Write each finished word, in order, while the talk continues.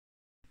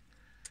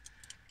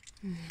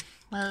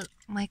Well,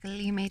 Michael,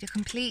 you made a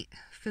complete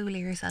fool of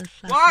yourself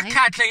last What, night.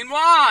 Kathleen?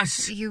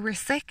 What? You were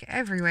sick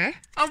everywhere.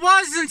 I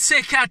wasn't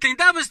sick, Kathleen.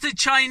 That was the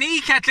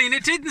Chinese, Kathleen.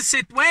 It didn't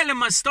sit well in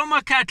my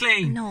stomach,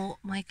 Kathleen. No,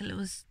 Michael, it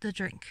was the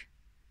drink.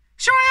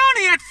 Sure, I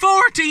only had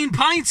 14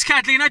 pints,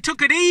 Kathleen. I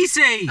took it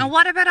easy. And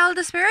what about all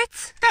the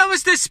spirits? That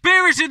was the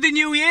spirit of the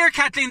new year,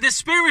 Kathleen. The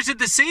spirit of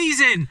the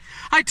season.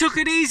 I took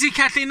it easy,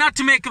 Kathleen, not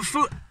to make a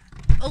fool.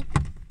 Oh,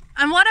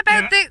 and what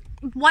about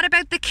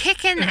the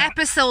kicking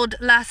episode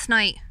last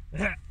night?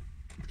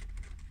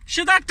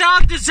 Sure, that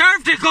dog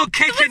deserved a good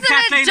kicking,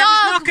 Kathleen. It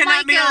was looking Michael.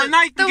 at me all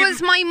night. There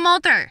was my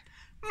mother.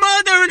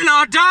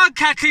 Mother-in-law dog,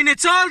 Kathleen.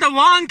 It's all the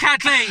one,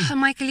 Kathleen. And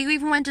Michael, you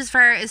even went as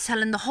far as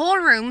telling the whole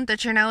room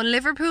that you're now a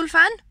Liverpool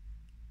fan.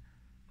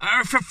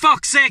 For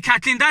fuck's sake,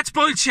 Kathleen, that's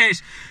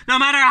bullshit. No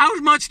matter how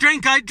much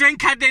drink I drink,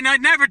 Kathleen,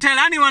 I'd never tell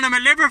anyone I'm a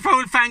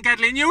Liverpool fan,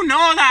 Kathleen. You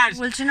know that.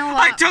 Well, do you know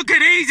what? I took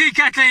it easy,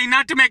 Kathleen,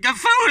 not to make a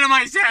fool of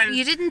myself.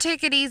 You didn't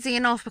take it easy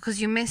enough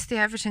because you missed the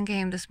Everton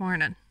game this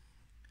morning.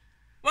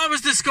 What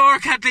was the score,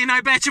 Kathleen?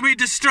 I bet you we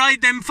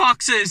destroyed them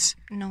foxes.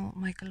 No,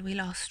 Michael, we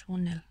lost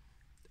 1-0.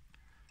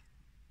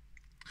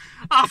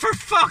 Oh, for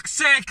fuck's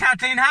sake,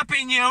 Kathleen,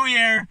 Happy New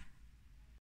Year.